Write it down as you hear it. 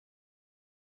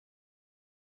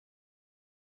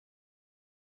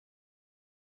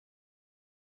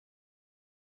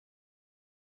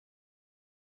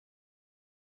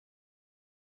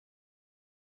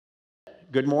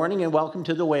Good morning and welcome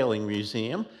to the Whaling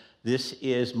Museum. This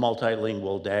is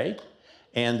Multilingual Day,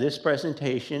 and this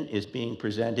presentation is being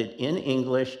presented in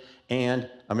English and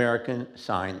American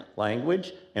Sign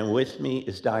Language. And with me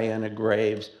is Diana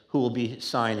Graves, who will be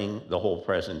signing the whole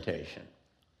presentation.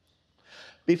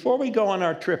 Before we go on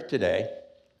our trip today,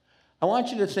 I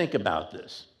want you to think about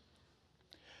this.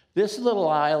 This little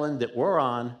island that we're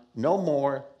on, no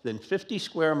more than 50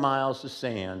 square miles of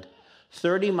sand,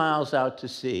 30 miles out to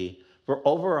sea, for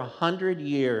over 100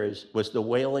 years was the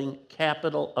whaling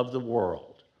capital of the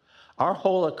world. Our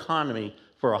whole economy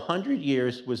for 100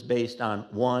 years was based on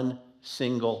one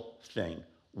single thing,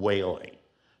 whaling.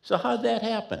 So how'd that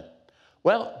happen?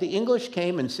 Well, the English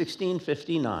came in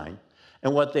 1659,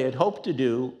 and what they had hoped to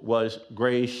do was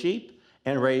graze sheep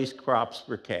and raise crops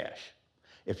for cash.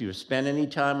 If you've spent any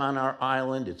time on our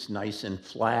island, it's nice and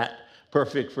flat,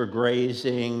 perfect for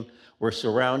grazing. We're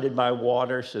surrounded by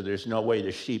water, so there's no way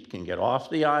the sheep can get off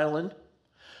the island.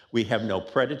 We have no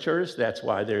predators. That's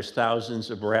why there's thousands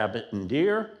of rabbit and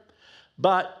deer.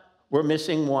 But we're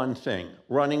missing one thing,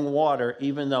 running water,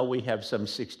 even though we have some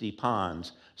 60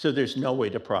 ponds, so there's no way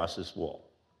to process wool.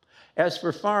 As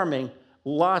for farming,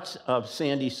 lots of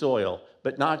sandy soil,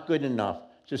 but not good enough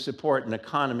to support an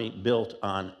economy built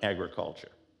on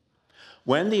agriculture.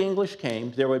 When the English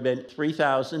came, there had been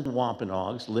 3,000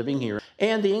 Wampanoags living here,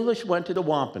 and the English went to the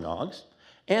Wampanoags,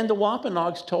 and the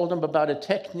Wampanoags told them about a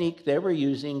technique they were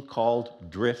using called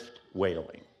drift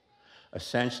whaling.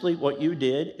 Essentially, what you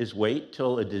did is wait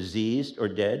till a diseased or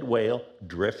dead whale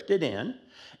drifted in,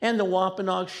 and the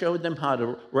Wampanoags showed them how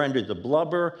to render the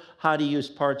blubber, how to use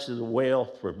parts of the whale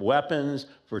for weapons,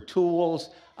 for tools.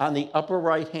 On the upper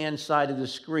right-hand side of the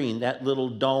screen, that little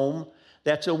dome,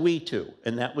 that's a Wetu,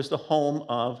 and that was the home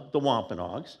of the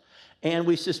Wampanoags. And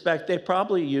we suspect they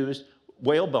probably used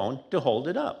whalebone to hold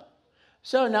it up.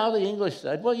 So now the English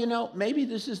said, well, you know, maybe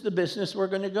this is the business we're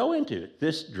going to go into,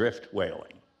 this drift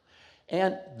whaling.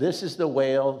 And this is the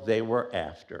whale they were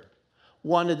after.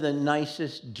 One of the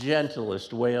nicest,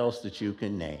 gentlest whales that you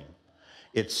can name.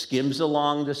 It skims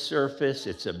along the surface.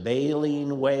 It's a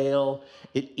baleen whale.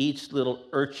 It eats little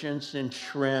urchins and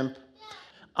shrimp.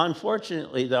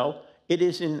 Unfortunately, though, it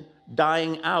isn't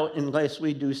dying out unless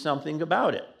we do something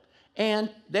about it. And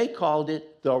they called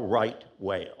it the right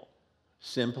whale.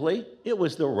 Simply, it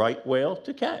was the right whale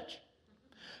to catch.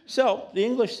 So the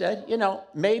English said, you know,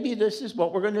 maybe this is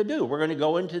what we're going to do. We're going to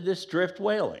go into this drift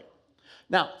whaling.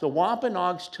 Now, the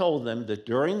Wampanoags told them that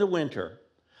during the winter,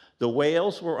 the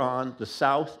whales were on the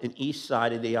south and east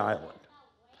side of the island.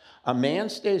 A man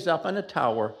stays up on a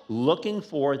tower looking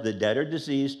for the dead or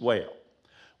diseased whale.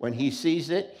 When he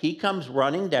sees it, he comes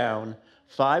running down.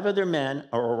 5 other men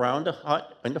are around a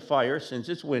hut and a fire since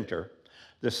it's winter.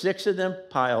 The 6 of them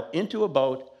pile into a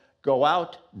boat, go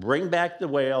out, bring back the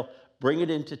whale, bring it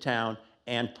into town,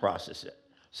 and process it.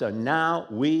 So now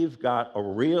we've got a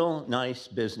real nice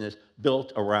business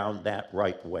built around that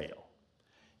right whale.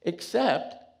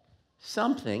 Except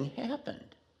something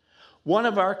happened. One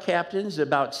of our captains,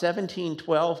 about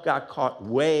 1712, got caught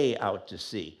way out to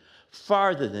sea,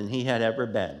 farther than he had ever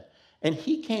been. And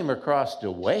he came across a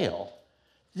whale.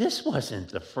 This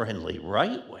wasn't the friendly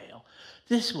right whale.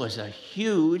 This was a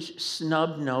huge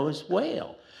snub-nosed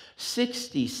whale.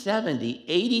 60, 70,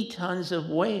 80 tons of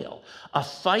whale. A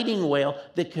fighting whale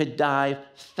that could dive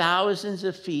thousands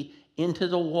of feet into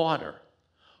the water.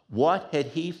 What had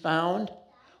he found?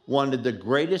 One of the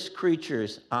greatest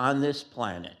creatures on this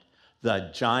planet,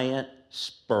 the giant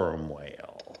sperm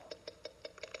whale.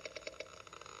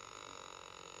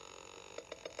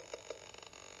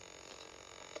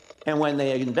 And when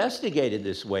they investigated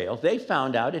this whale, they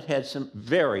found out it had some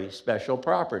very special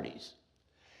properties.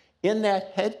 In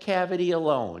that head cavity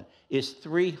alone is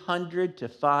 300 to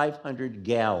 500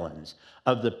 gallons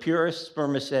of the purest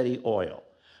spermaceti oil,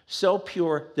 so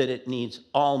pure that it needs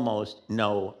almost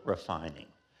no refining.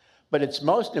 But its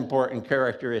most important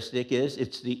characteristic is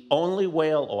it's the only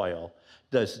whale oil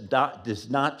does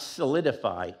not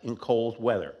solidify in cold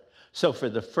weather. So for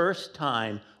the first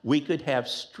time, we could have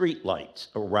street lights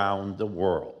around the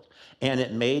world. And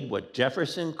it made what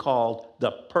Jefferson called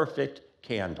the perfect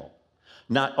candle.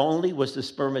 Not only was the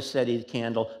spermaceti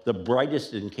candle the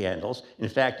brightest in candles, in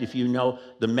fact, if you know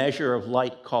the measure of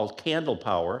light called candle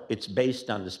power, it's based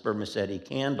on the spermaceti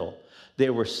candle, they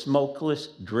were smokeless,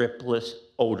 dripless,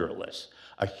 odorless.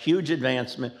 A huge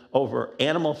advancement over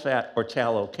animal fat or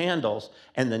tallow candles,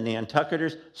 and the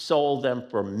Nantucketers sold them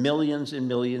for millions and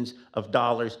millions of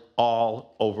dollars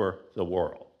all over the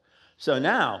world. So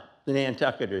now the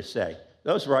Nantucketers say,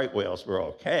 those right whales were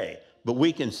okay, but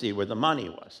we can see where the money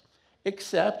was.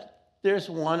 Except there's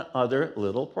one other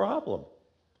little problem.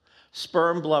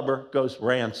 Sperm blubber goes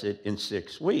rancid in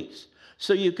 6 weeks.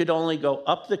 So you could only go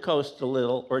up the coast a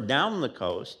little or down the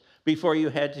coast before you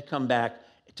had to come back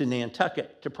to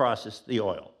Nantucket to process the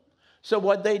oil. So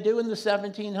what'd they do in the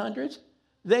 1700s?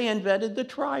 They invented the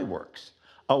try-works,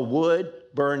 a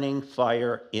wood-burning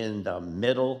fire in the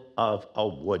middle of a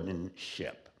wooden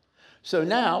ship. So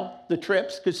now the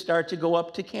trips could start to go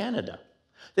up to Canada.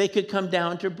 They could come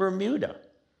down to Bermuda.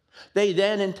 They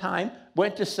then, in time,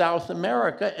 went to South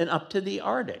America and up to the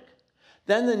Arctic.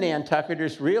 Then the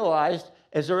Nantucketers realized,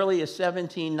 as early as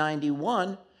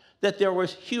 1791, that there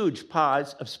was huge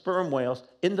pods of sperm whales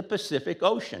in the Pacific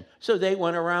Ocean. So they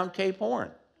went around Cape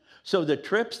Horn. So the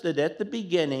trips that at the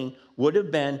beginning would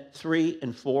have been 3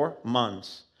 and 4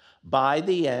 months, by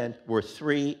the end were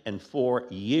 3 and 4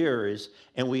 years,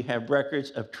 and we have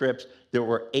records of trips that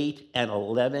were 8 and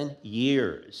 11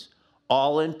 years,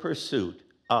 all in pursuit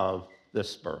of the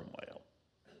sperm whale.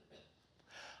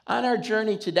 On our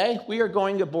journey today, we are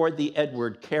going aboard the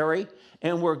Edward Cary,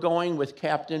 and we're going with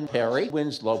Captain Perry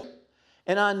Winslow.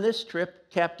 And on this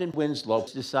trip, Captain Winslow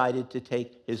decided to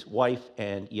take his wife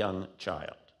and young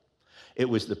child. It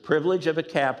was the privilege of a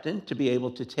captain to be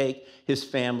able to take his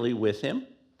family with him.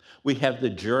 We have the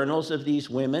journals of these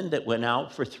women that went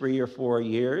out for 3 or 4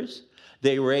 years.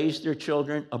 They raised their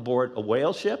children aboard a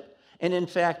whale ship, and in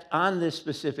fact, on this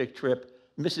specific trip,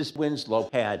 Mrs. Winslow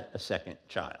had a second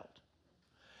child.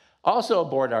 Also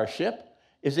aboard our ship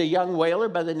is a young whaler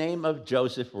by the name of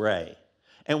Joseph Ray,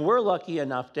 and we're lucky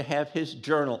enough to have his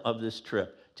journal of this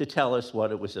trip to tell us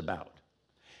what it was about.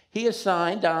 He is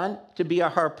signed on to be a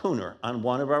harpooner on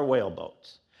one of our whale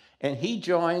boats, and he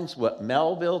joins what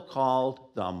Melville called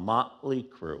the motley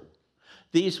crew.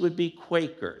 These would be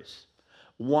Quakers,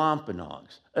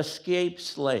 Wampanoags, escaped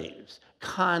slaves,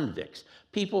 convicts,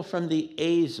 people from the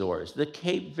Azores, the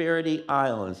Cape Verde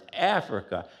Islands,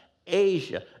 Africa,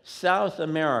 Asia, South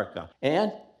America.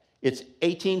 And it's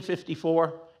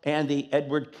 1854, and the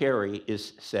Edward Cary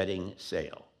is setting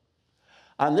sail.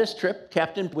 On this trip,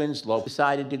 Captain Winslow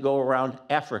decided to go around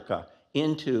Africa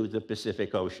into the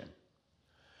Pacific Ocean.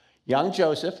 Young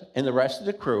Joseph and the rest of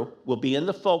the crew will be in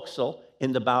the forecastle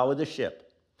in the bow of the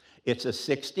ship. It's a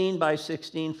 16 by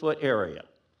 16 foot area.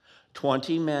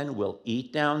 20 men will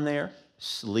eat down there,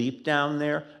 sleep down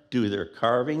there, do their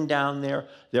carving down there.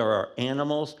 There are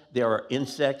animals, there are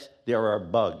insects, there are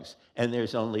bugs. And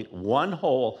there's only one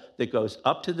hole that goes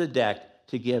up to the deck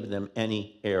to give them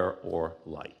any air or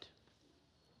light.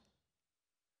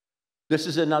 This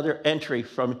is another entry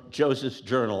from Joseph's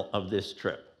journal of this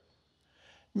trip.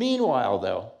 Meanwhile,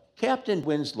 though, Captain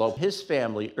Winslow, his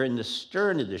family are in the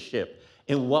stern of the ship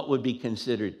in what would be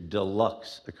considered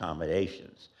deluxe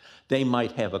accommodations. They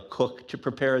might have a cook to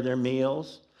prepare their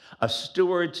meals, a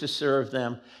steward to serve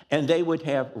them, and they would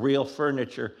have real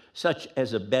furniture, such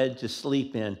as a bed to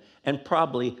sleep in, and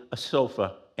probably a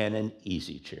sofa and an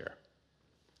easy chair.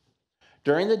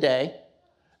 During the day,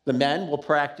 the men will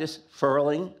practice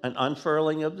furling and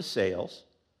unfurling of the sails.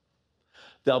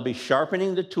 They'll be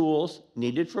sharpening the tools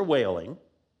needed for whaling.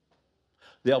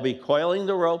 They'll be coiling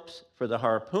the ropes for the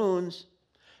harpoons.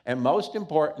 And most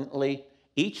importantly,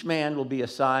 each man will be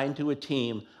assigned to a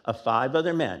team of 5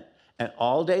 other men. And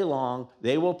all day long,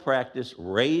 they will practice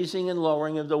raising and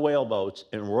lowering of the whale boats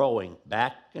and rowing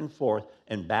back and forth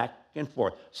and back and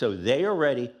forth. So they are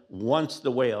ready once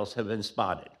the whales have been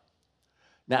spotted.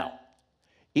 Now,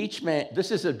 each man,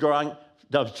 this is a drawing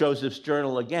of Joseph's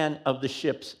journal again of the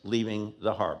ships leaving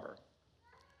the harbor.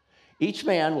 Each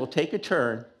man will take a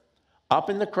turn up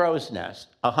in the crow's nest,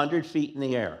 100 feet in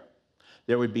the air.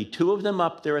 There would be 2 of them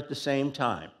up there at the same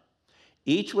time.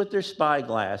 Each with their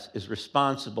spyglass is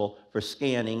responsible for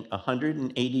scanning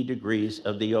 180 degrees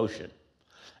of the ocean.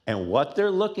 And what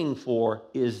they're looking for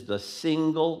is the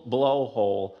single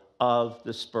blowhole of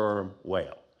the sperm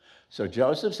whale. So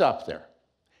Joseph's up there.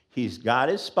 He's got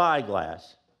his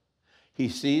spyglass. He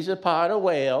sees a pod of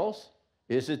whales.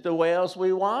 Is it the whales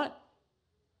we want?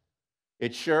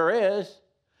 It sure is.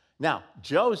 Now,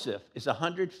 Joseph is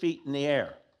 100 feet in the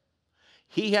air.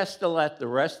 He has to let the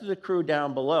rest of the crew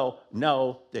down below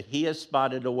know that he has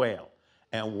spotted a whale.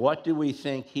 And what do we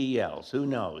think he yells? Who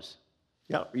knows?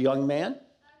 Yeah, young man?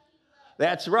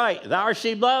 That's right. There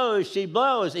she blows, she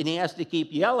blows. And he has to keep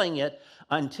yelling it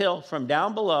until from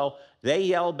down below, they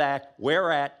yell back,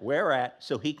 where at,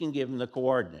 so he can give them the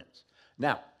coordinates.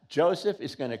 Now, Joseph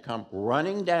is going to come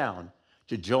running down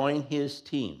to join his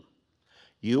team.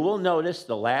 You will notice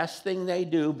the last thing they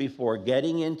do before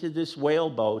getting into this whale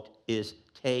boat is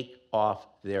take off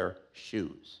their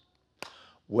shoes.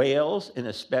 Whales, and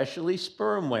especially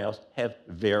sperm whales, have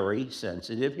very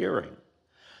sensitive hearing.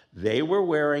 They were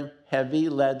wearing heavy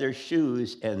leather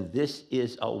shoes, and this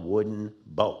is a wooden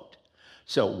boat.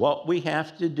 So what we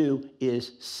have to do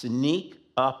is sneak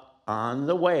up on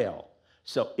the whale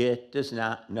so it does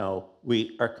not know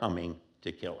we are coming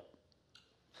to kill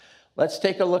it. Let's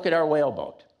take a look at our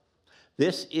whaleboat.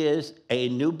 This is a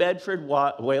New Bedford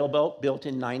whaleboat built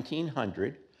in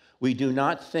 1900. We do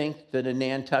not think that a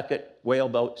Nantucket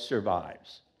whaleboat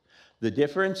survives. The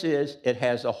difference is it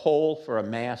has a hole for a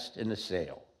mast and a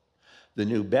sail. The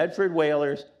New Bedford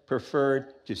whalers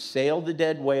preferred to sail the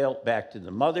dead whale back to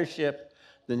the mothership.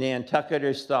 The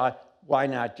Nantucketers thought, why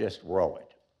not just row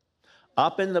it?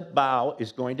 Up in the bow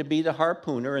is going to be the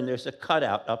harpooner, and there's a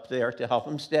cutout up there to help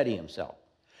him steady himself.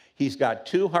 He's got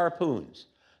 2 harpoons.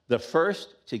 The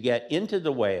first to get into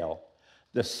the whale,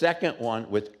 the second one,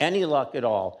 with any luck at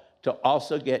all, to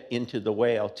also get into the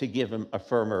whale to give him a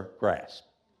firmer grasp.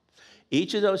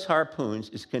 Each of those harpoons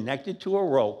is connected to a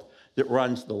rope that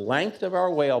runs the length of our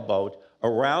whaleboat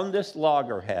around this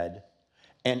loggerhead,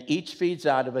 and each feeds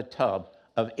out of a tub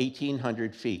of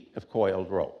 1,800 feet of coiled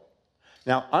rope.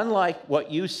 Now, unlike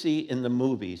what you see in the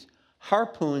movies,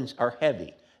 harpoons are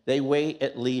heavy. They weigh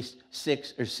at least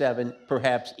 6 or 7,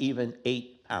 perhaps even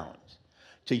 8 pounds.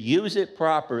 To use it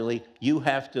properly, you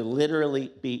have to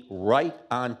literally be right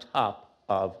on top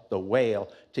of the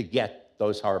whale to get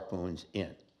those harpoons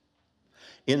in.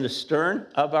 In the stern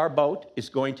of our boat is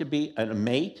going to be a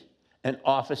mate, an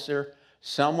officer,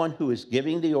 someone who is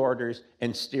giving the orders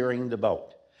and steering the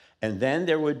boat. And then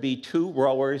there would be 2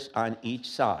 rowers on each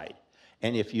side.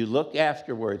 And if you look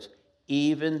afterwards,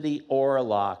 even the oar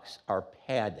locks are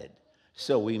padded,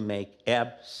 so we make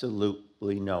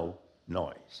absolutely no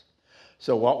noise.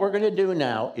 So what we're going to do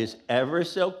now is ever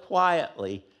so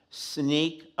quietly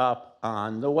sneak up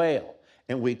on the whale.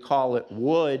 And we call it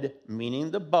wood,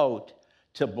 meaning the boat,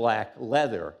 to black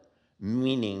leather,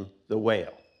 meaning the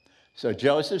whale. So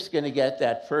Joseph's going to get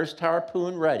that first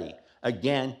harpoon ready.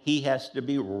 Again, he has to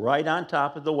be right on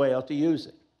top of the whale to use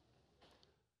it.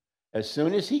 As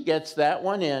soon as he gets that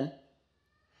one in,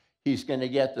 he's going to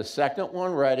get the second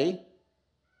one ready.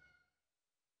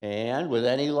 And with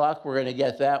any luck, we're going to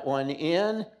get that one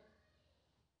in.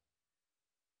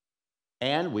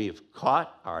 And we've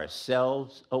caught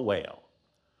ourselves a whale.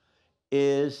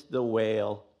 Is the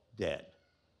whale dead?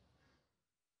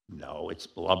 No, its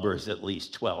blubber is at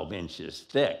least 12 inches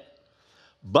thick.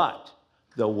 But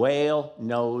the whale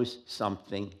knows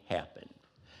something happened.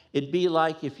 It'd be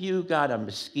like if you got a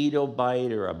mosquito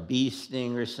bite or a bee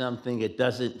sting or something, it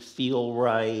doesn't feel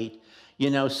right. You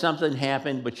know, something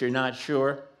happened, but you're not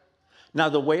sure. Now,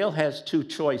 the whale has 2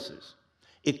 choices.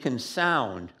 It can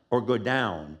sound or go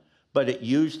down, but it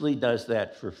usually does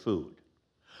that for food.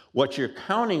 What you're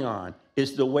counting on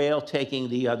is the whale taking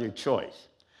the other choice.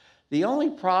 The only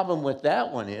problem with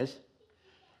that one is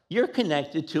you're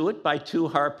connected to it by 2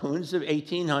 harpoons of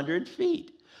 1,800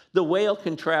 feet. The whale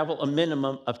can travel a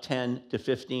minimum of 10 to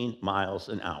 15 miles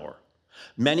an hour.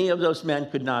 Many of those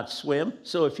men could not swim,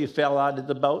 so if you fell out of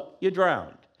the boat, you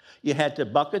drowned. You had to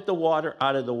bucket the water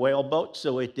out of the whaleboat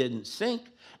so it didn't sink,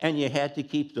 and you had to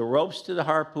keep the ropes to the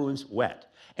harpoons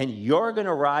wet. And you're going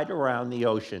to ride around the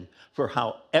ocean for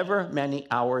however many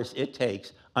hours it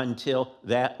takes until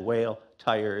that whale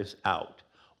tires out.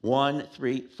 1,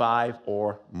 3, 5,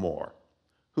 or more.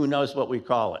 Who knows what we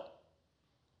call it?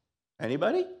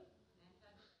 Anybody?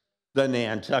 The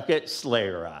Nantucket sleigh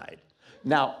ride.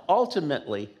 Now,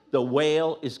 ultimately, the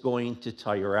whale is going to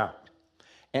tire out.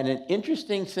 And an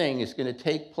interesting thing is going to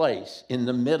take place in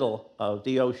the middle of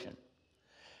the ocean.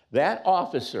 That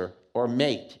officer or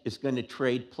mate is going to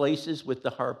trade places with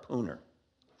the harpooner.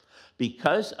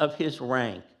 Because of his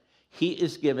rank, he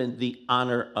is given the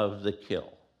honor of the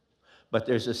kill. But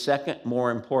there's a second,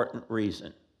 more important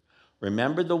reason.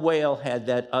 Remember, the whale had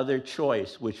that other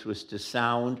choice, which was to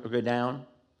sound or go down?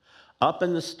 Up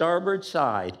in the starboard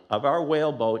side of our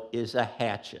whaleboat is a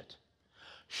hatchet.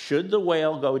 Should the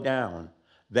whale go down,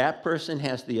 that person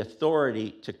has the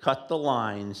authority to cut the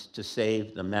lines to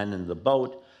save the men in the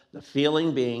boat, the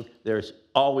feeling being there's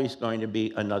always going to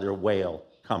be another whale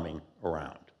coming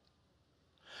around.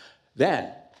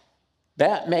 Then,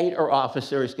 that mate or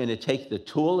officer is going to take the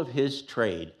tool of his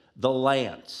trade, the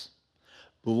lance,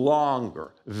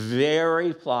 longer,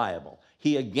 very pliable.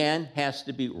 He again has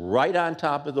to be right on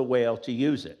top of the whale to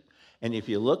use it. And if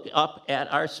you look up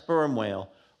at our sperm whale,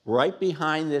 right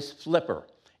behind this flipper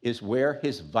is where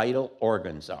his vital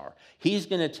organs are. He's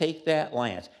going to take that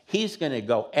lance. He's going to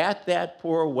go at that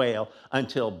poor whale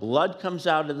until blood comes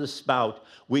out of the spout.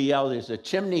 We yell, there's a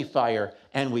chimney fire,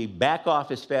 and we back off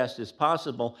as fast as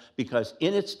possible because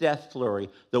in its death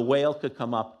flurry, the whale could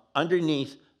come up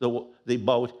underneath the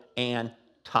boat and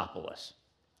topless.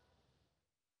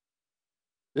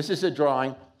 This is a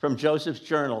drawing from Joseph's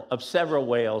journal of several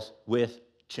whales with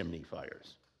chimney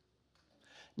fires.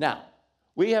 Now,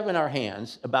 we have in our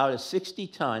hands about a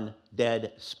 60-ton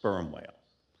dead sperm whale.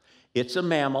 It's a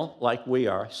mammal like we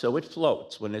are, so it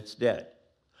floats when it's dead.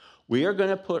 We are going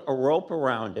to put a rope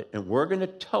around it, and we're going to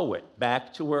tow it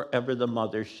back to wherever the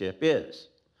mothership is.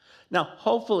 Now,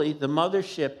 hopefully, the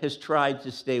mothership has tried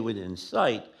to stay within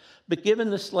sight, but given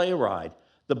the sleigh ride,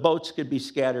 the boats could be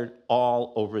scattered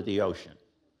all over the ocean.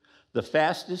 The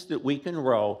fastest that we can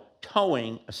row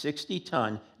towing a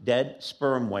 60-ton dead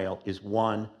sperm whale is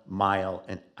 1 mile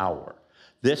an hour.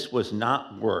 This was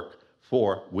not work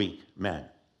for weak men.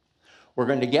 We're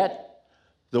going to get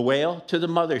the whale to the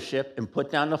mothership and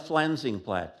put down a flensing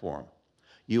platform.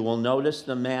 You will notice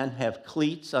the men have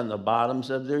cleats on the bottoms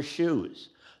of their shoes.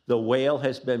 The whale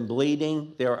has been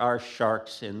bleeding. There are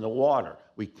sharks in the water.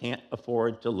 We can't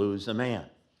afford to lose a man.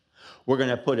 We're going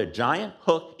to put a giant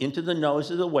hook into the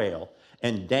nose of the whale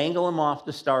and dangle him off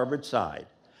the starboard side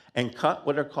and cut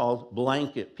what are called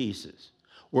blanket pieces.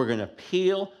 We're going to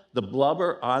peel the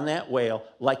blubber on that whale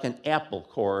like an apple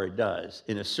core does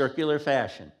in a circular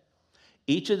fashion.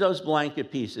 Each of those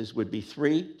blanket pieces would be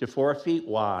 3 to 4 feet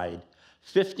wide,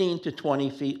 15 to 20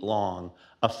 feet long,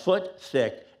 a foot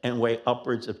thick, and weigh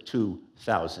upwards of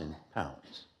 2,000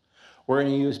 pounds. We're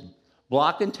going to use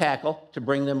block and tackle to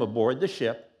bring them aboard the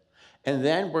ship, and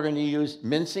then we're going to use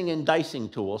mincing and dicing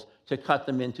tools to cut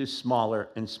them into smaller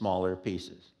and smaller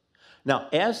pieces. Now,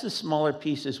 as the smaller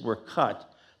pieces were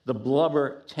cut, the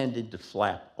blubber tended to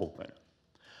flap open.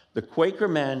 The Quaker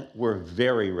men were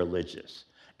very religious,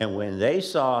 and when they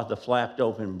saw the flapped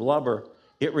open blubber,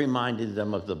 it reminded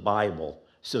them of the Bible,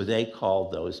 so they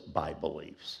called those Bible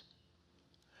leaves.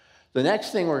 The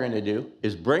next thing we're going to do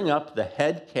is bring up the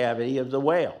head cavity of the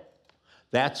whale.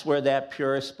 That's where that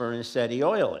pure spermaceti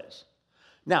oil is.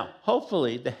 Now,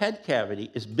 hopefully, the head cavity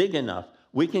is big enough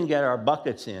we can get our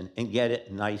buckets in and get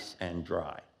it nice and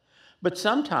dry. But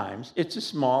sometimes it's a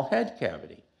small head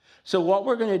cavity. So what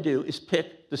we're going to do is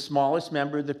pick the smallest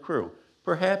member of the crew,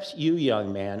 perhaps you,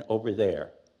 young man, over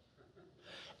there.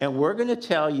 And we're going to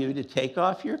tell you to take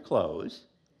off your clothes,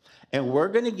 and we're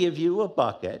going to give you a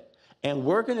bucket, and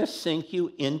we're going to sink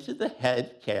you into the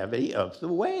head cavity of the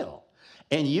whale.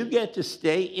 And you get to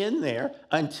stay in there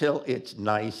until it's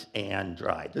nice and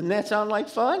dry. Doesn't that sound like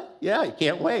fun? Yeah, you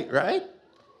can't wait, right?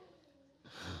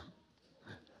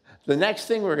 The next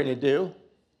thing we're going to do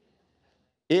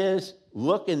is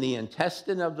look in the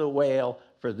intestine of the whale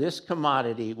for this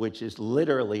commodity, which is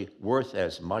literally worth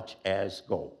as much as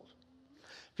gold.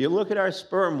 If you look at our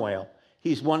sperm whale,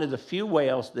 he's one of the few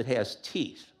whales that has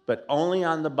teeth, but only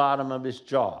on the bottom of his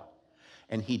jaw.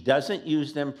 And he doesn't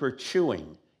use them for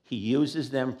chewing. He uses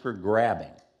them for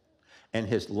grabbing. And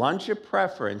his lunch of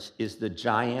preference is the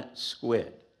giant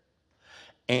squid.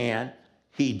 And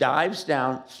he dives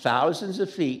down thousands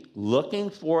of feet looking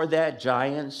for that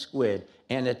giant squid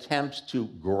and attempts to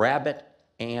grab it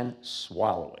and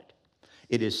swallow it.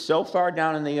 It is so far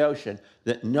down in the ocean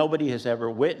that nobody has ever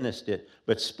witnessed it,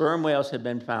 but sperm whales have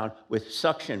been found with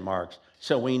suction marks,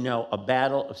 so we know a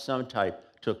battle of some type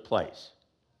took place.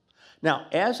 Now,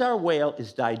 as our whale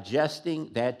is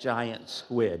digesting that giant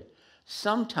squid,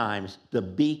 sometimes the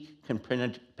beak can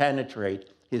penetrate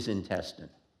his intestine.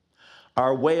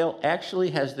 Our whale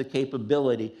actually has the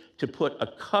capability to put a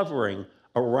covering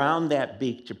around that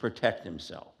beak to protect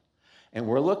himself. And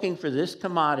we're looking for this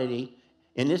commodity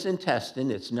in his intestine.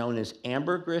 It's known as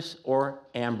ambergris or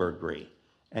ambergris.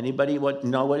 Anybody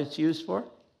know what it's used for?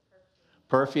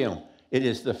 Perfume. It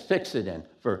is the fixodent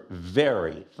for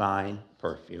very fine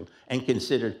perfume and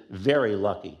considered very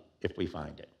lucky if we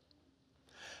find it.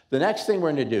 The next thing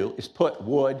we're going to do is put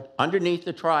wood underneath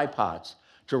the tripods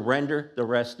to render the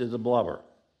rest of the blubber.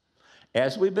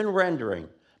 As we've been rendering,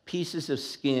 pieces of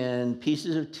skin,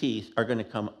 pieces of teeth are going to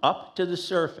come up to the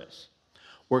surface.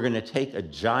 We're going to take a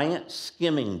giant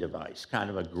skimming device, kind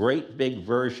of a great big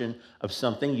version of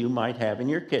something you might have in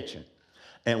your kitchen,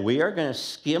 and we are going to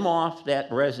skim off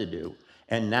that residue,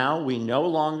 and now we no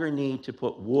longer need to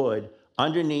put wood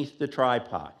underneath the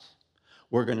tripods.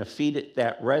 We're going to feed it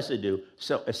that residue,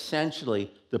 so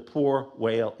essentially the poor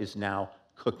whale is now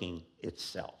cooking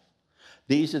itself.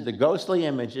 These are the ghostly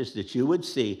images that you would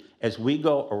see as we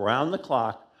go around the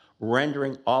clock,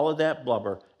 rendering all of that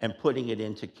blubber and putting it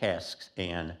into casks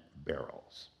and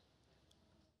barrels.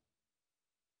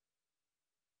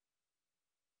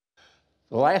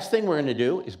 The last thing we're going to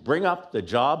do is bring up the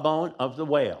jawbone of the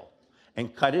whale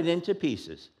and cut it into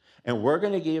pieces. And we're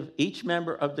going to give each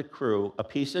member of the crew a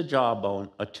piece of jawbone,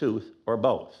 a tooth, or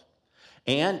both.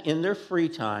 And in their free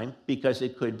time, because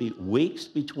it could be weeks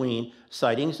between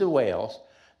sightings of whales,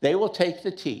 they will take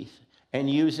the teeth and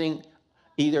using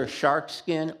either shark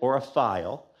skin or a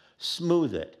file,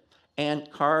 smooth it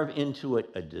and carve into it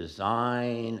a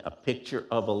design, a picture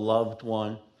of a loved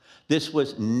one. This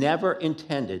was never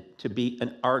intended to be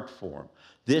an art form.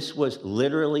 This was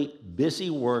literally busy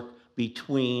work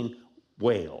between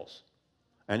whales.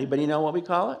 Anybody know what we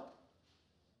call it?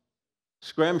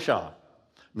 Scrimshaw.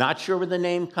 Not sure where the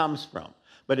name comes from,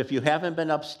 but if you haven't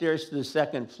been upstairs to the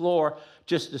second floor,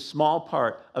 just a small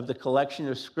part of the collection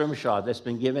of scrimshaw that's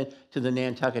been given to the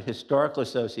Nantucket Historical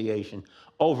Association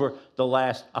over the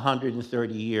last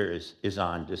 130 years is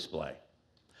on display.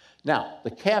 Now,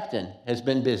 the captain has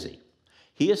been busy.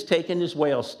 He has taken his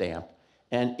whale stamp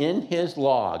and in his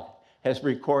log has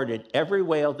recorded every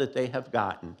whale that they have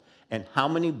gotten and how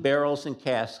many barrels and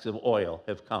casks of oil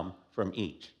have come from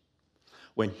each.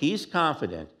 When he's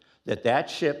confident that that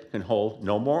ship can hold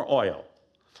no more oil,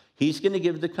 he's going to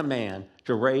give the command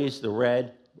to raise the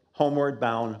red homeward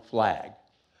bound flag.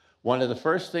 One of the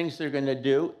first things they're going to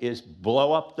do is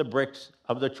blow up the bricks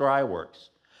of the try works.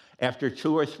 After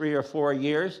 2 or 3 or 4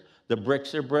 years, the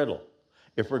bricks are brittle.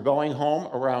 If we're going home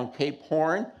around Cape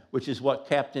Horn, which is what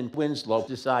Captain Winslow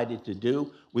decided to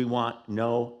do, we want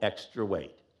no extra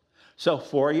weight. So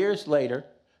 4 years later,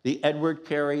 the Edward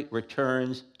Cary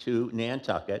returns to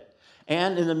Nantucket,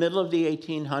 and in the middle of the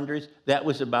 1800s, that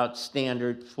was about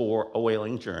standard for a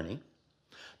whaling journey.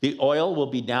 The oil will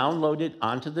be downloaded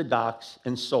onto the docks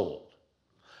and sold.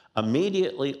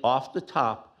 Immediately off the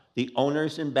top, the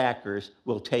owners and backers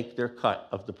will take their cut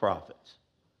of the profits.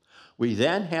 We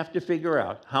then have to figure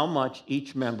out how much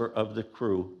each member of the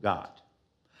crew got.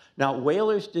 Now,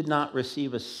 whalers did not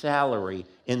receive a salary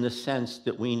in the sense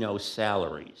that we know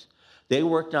salaries. They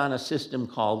worked on a system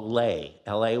called lay,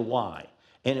 L-A-Y,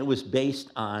 and it was based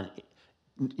on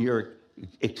your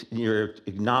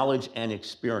knowledge and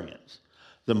experience.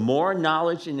 The more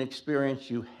knowledge and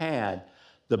experience you had,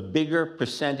 the bigger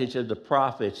percentage of the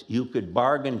profits you could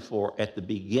bargain for at the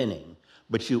beginning,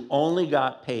 but you only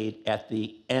got paid at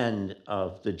the end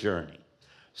of the journey.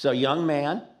 So, young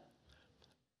man,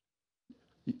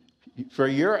 for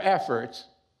your efforts,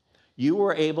 you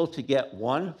were able to get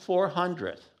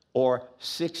 1/400th, or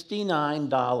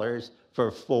 $69 for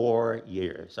 4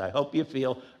 years. I hope you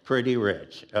feel pretty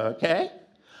rich, okay?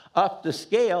 Up the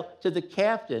scale to the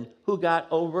captain who got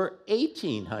over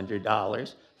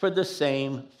 $1,800 for the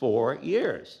same 4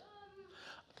 years.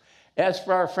 As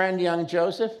for our friend young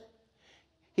Joseph,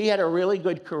 he had a really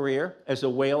good career as a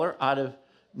whaler out of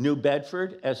New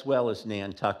Bedford as well as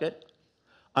Nantucket.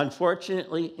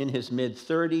 Unfortunately, in his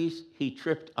mid-30s, he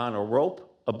tripped on a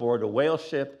rope aboard a whale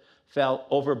ship, fell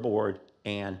overboard,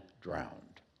 and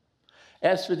drowned.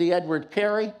 As for the Edward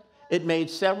Cary, it made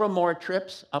several more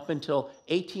trips up until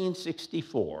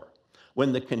 1864,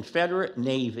 when the Confederate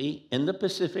Navy in the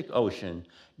Pacific Ocean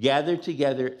gathered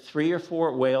together 3 or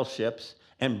 4 whale ships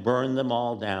and burned them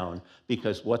all down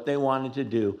because what they wanted to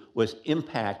do was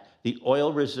impact the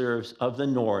oil reserves of the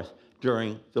North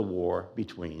during the war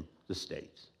between the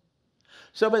states.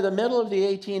 So by the middle of the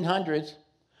 1800s,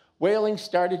 whaling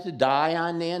started to die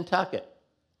on Nantucket,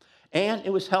 and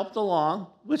it was helped along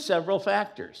with several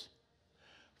factors.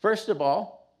 First of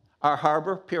all, our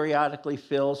harbor periodically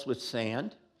fills with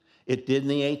sand. It did in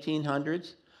the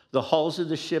 1800s. The hulls of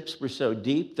the ships were so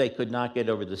deep they could not get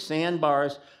over the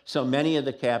sandbars, so many of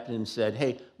the captains said,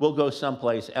 hey, we'll go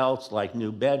someplace else like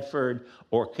New Bedford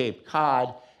or Cape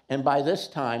Cod. And by this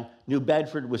time, New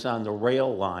Bedford was on the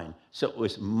rail line, so it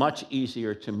was much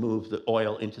easier to move the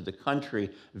oil into the country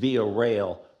via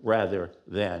rail rather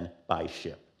than by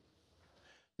ship.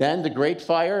 Then the Great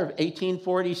Fire of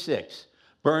 1846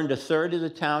 burned 1/3 of the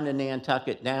town of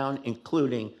Nantucket down,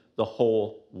 including the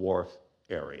whole wharf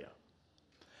area.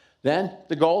 Then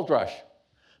the gold rush.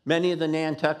 Many of the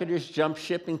Nantucketers jumped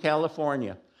ship in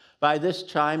California. By this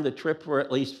time, the trip for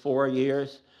at least 4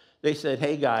 years. They said,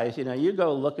 hey guys, you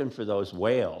go looking for those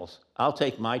whales. I'll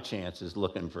take my chances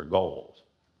looking for gold.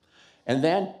 And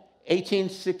then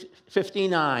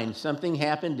 1859, something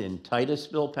happened in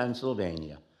Titusville,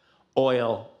 Pennsylvania.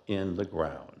 Oil in the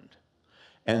ground.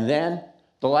 And then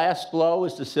the last blow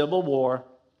was the Civil War.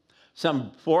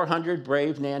 Some 400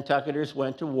 brave Nantucketers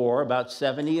went to war. About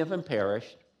 70 of them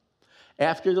perished.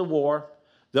 After the war,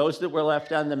 those that were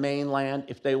left on the mainland,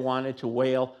 if they wanted to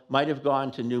whale, might have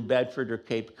gone to New Bedford or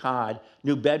Cape Cod.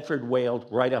 New Bedford whaled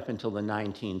right up until the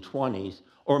 1920s,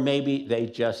 or maybe they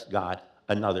just got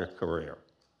another career.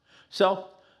 So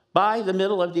by the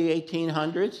middle of the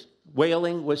 1800s,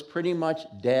 whaling was pretty much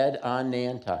dead on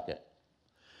Nantucket.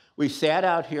 We sat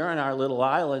out here on our little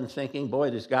island thinking, boy,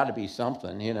 there's got to be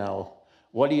something, you know.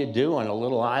 What do you do on a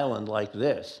little island like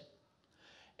this?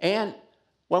 And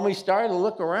when we started to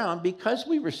look around, because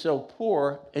we were so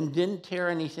poor and didn't tear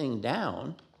anything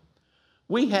down,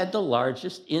 we had the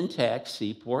largest intact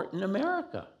seaport in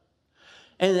America.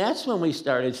 And that's when we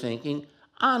started thinking,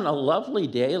 on a lovely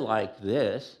day like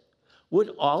this,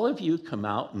 would all of you come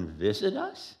out and visit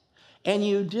us? And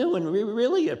you do, and we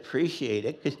really appreciate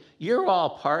it because you're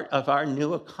all part of our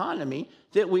new economy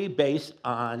that we base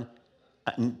on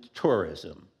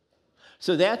tourism.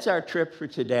 So that's our trip for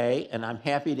today, and I'm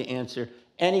happy to answer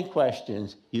any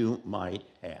questions you might